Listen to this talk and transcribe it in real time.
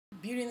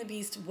Beauty and the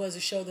Beast was a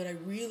show that I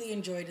really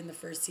enjoyed in the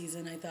first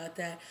season. I thought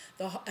that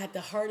at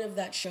the heart of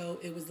that show,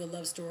 it was the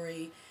love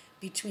story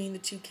between the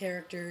two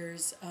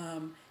characters,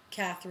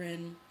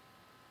 Catherine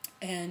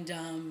and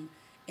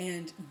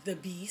the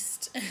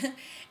Beast,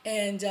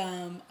 and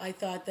I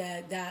thought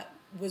that that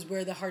was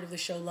where the heart of the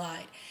show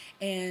lied.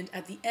 And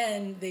at the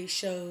end, they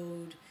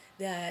showed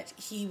that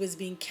he was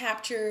being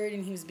captured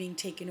and he was being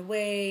taken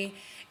away,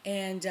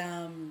 and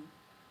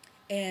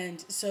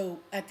so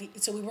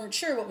we weren't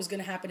sure what was going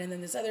to happen. And then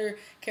this other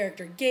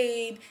character,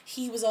 Gabe,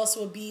 he was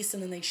also a beast,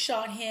 and then they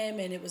shot him,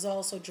 and it was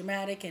all so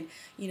dramatic. And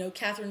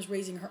Catherine's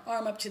raising her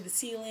arm up to the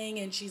ceiling,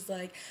 and she's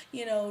like,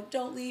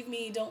 don't leave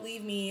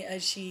me,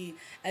 as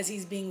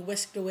he's being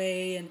whisked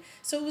away. And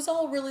so it was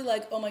all really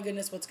like, oh my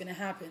goodness, what's going to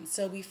happen?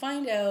 So we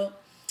find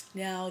out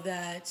now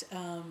that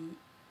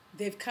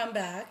they've come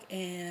back,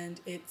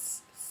 and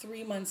it's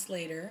 3 months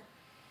later,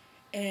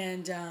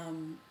 and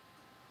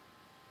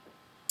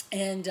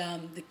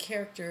the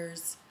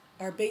characters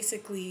are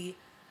basically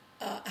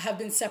have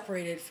been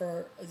separated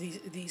for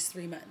these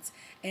 3 months.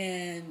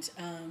 And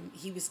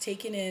he was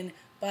taken in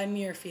by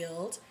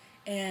Muirfield,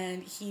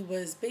 and he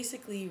was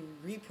basically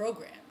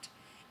reprogrammed.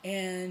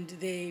 And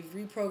they've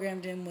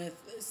reprogrammed him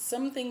with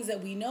some things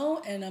that we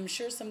know, and I'm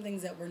sure some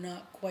things that we're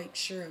not quite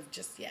sure of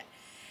just yet.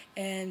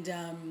 And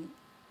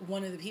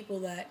one of the people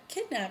that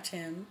kidnapped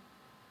him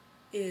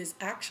is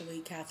actually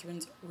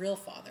Catherine's real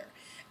father.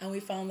 And we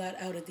found that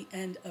out at the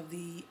end of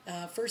the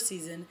first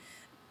season,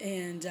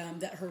 and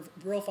that her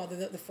real father,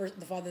 the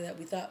father that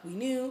we thought we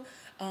knew,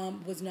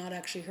 was not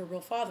actually her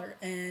real father.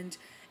 And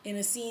in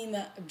a scene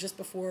that just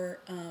before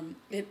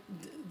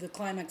the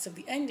climax of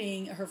the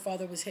ending, her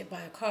father was hit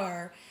by a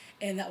car,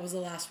 and that was the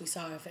last we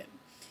saw of him.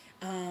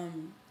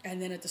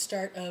 And then at the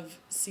start of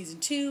season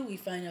 2, we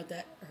find out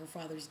that her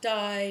father's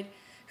died.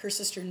 Her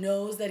sister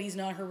knows that he's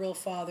not her real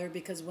father,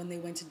 because when they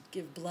went to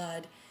give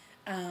blood,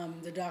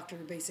 the doctor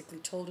basically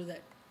told her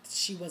that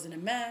she wasn't a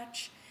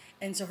match.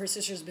 And so her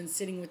sister's been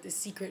sitting with this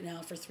secret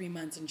now for 3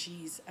 months, and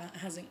she's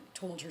hasn't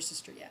told her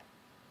sister yet.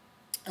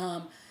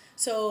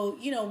 So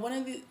one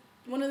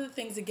of the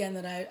things again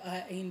that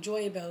I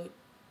enjoy about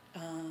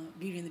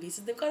Beauty and the Beast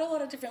is they've got a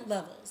lot of different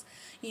levels.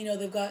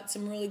 They've got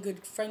some really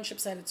good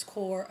friendships at the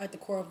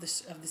core of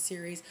the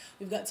series.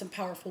 We've got some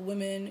powerful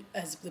women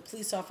as the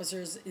police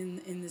officers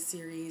in the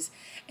series,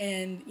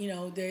 and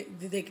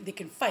they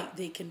can fight.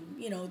 They can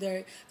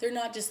they're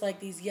not just like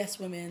these yes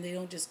women. They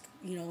don't just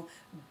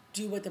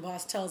do what the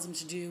boss tells them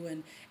to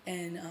do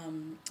and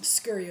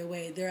scurry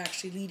away. They're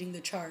actually leading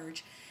the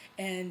charge,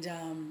 and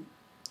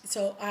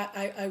so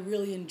I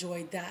really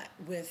enjoyed that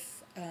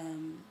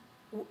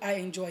I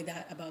enjoy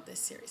that about this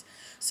series.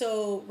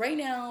 So right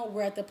now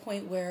we're at the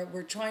point where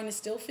we're trying to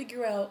still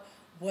figure out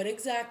what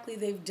exactly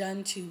they've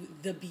done to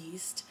the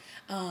Beast,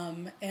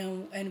 and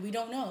we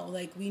don't know.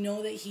 Like, we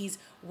know that he's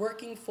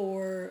working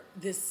for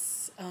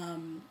this.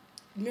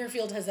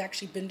 Muirfield has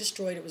actually been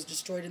destroyed. It was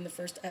destroyed in the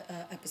first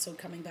episode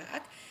coming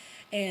back,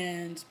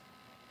 and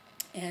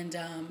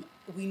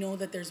we know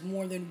that there's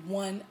more than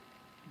one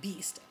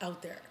Beast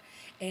out there,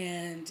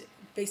 and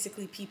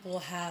basically people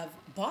have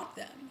bought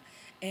them.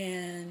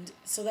 And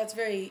so that's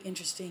very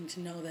interesting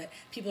to know that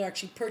people are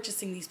actually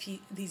purchasing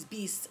these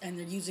beasts, and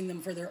they're using them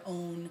for their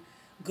own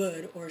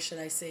good, or should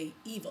I say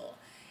evil.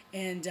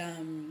 And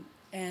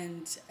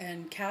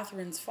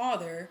Catherine's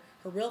father,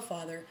 her real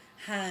father,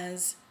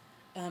 has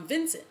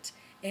Vincent.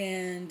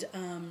 And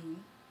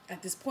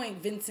at this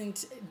point,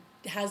 Vincent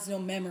has no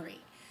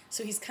memory.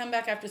 So he's come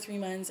back after 3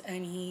 months,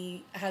 and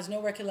he has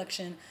no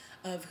recollection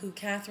of who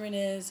Catherine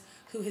is,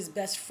 who his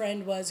best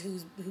friend was, who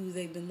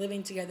they've been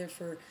living together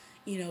for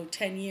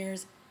 10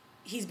 years.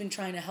 He's been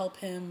trying to help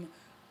him,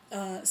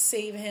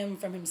 save him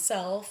from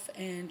himself,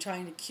 and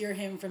trying to cure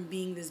him from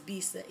being this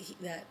beast that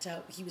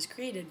he was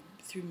created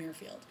through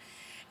Muirfield.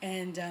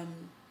 And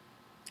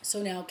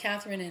so now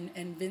Catherine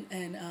and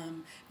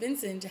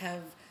Vincent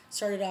have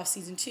started off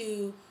season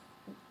 2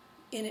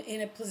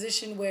 in a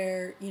position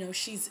where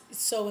she's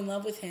so in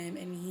love with him,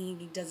 and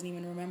he doesn't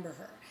even remember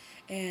her.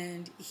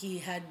 And he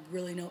had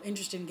really no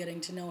interest in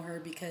getting to know her,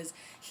 because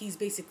he's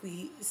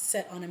basically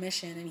set on a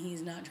mission, and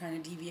he's not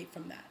trying to deviate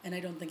from that. And I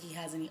don't think he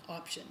has any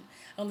option.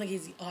 I don't think he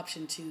has the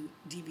option to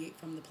deviate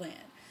from the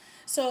plan.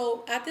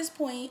 So at this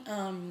point,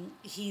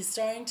 he's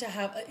starting to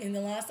have, in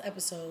the last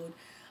episode,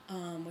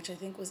 which I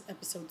think was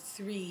episode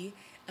 3,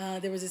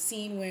 there was a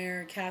scene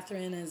where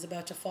Catherine is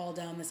about to fall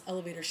down this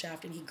elevator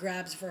shaft, and he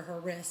grabs for her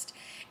wrist,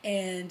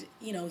 and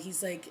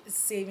he's like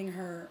saving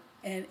her.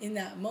 And in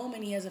that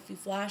moment, he has a few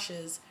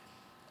flashes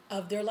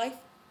of their life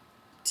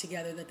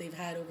together that they've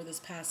had over this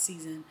past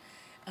season,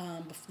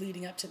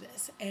 leading up to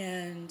this,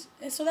 and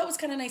so that was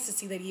kind of nice to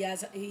see that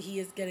he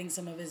is getting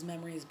some of his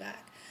memories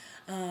back.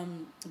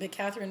 But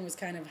Catherine was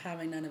kind of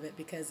having none of it,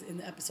 because in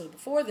the episode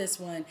before this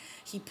one,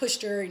 he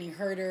pushed her and he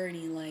hurt her, and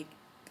he like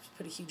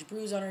put a huge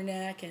bruise on her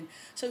neck, and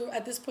so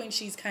at this point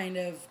she's kind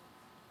of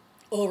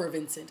over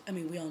Vincent. I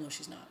mean, we all know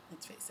she's not.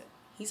 Let's face it.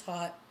 He's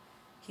hot.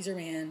 He's her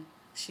man.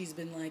 She's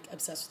been like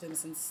obsessed with him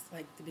since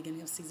like the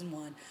beginning of season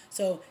 1.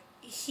 So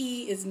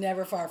he is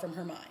never far from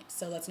her mind,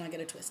 so let's not get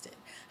it twisted.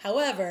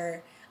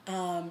 However,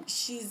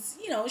 she's,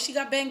 you know, she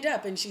got banged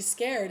up and she's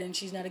scared and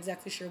she's not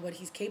exactly sure what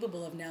he's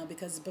capable of now,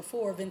 because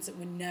before, Vincent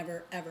would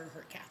never ever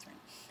hurt Catherine,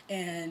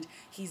 and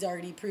he's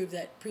already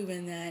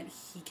proven that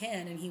he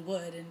can, and he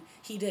would, and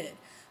he did.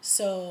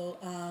 So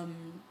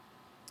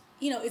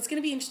you know, it's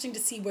going to be interesting to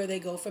see where they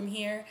go from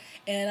here.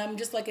 And I'm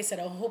just, like I said,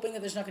 I'm hoping that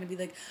there's not going to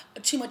be like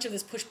too much of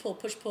this push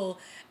pull,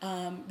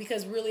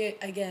 because really,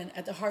 again,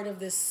 at the heart of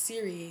this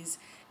series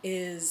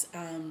is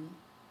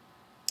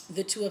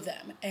the two of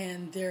them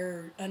and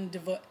their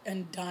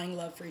undying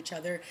love for each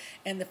other,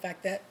 and the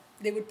fact that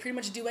they would pretty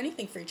much do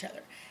anything for each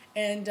other.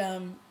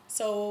 And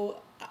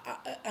so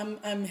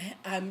I'm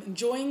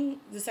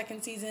enjoying the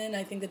second season.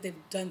 I think that they've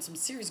done some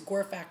serious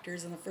gore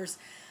factors in the first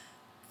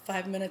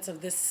 5 minutes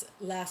of this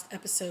last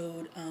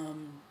episode.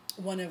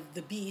 One of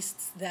the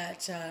beasts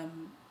that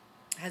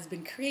has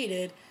been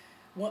created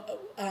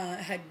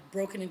had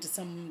broken into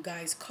some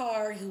guy's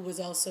car who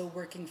was also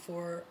working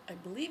for, I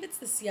believe it's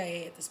the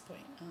CIA at this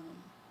point.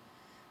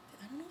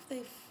 I don't know if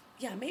they've,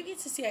 yeah, maybe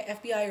it's the CIA,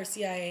 FBI or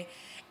CIA.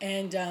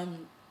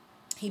 And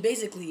he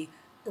basically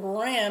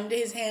rammed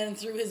his hand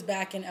through his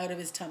back and out of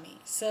his tummy.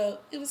 So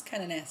it was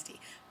kind of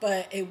nasty,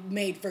 but it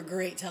made for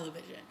great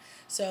television.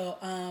 So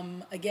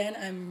again,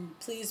 I'm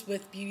pleased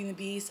with Beauty and the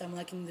Beast. I'm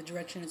liking the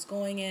direction it's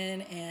going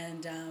in,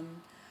 and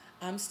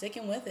I'm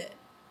sticking with it.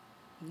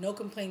 No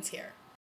complaints here.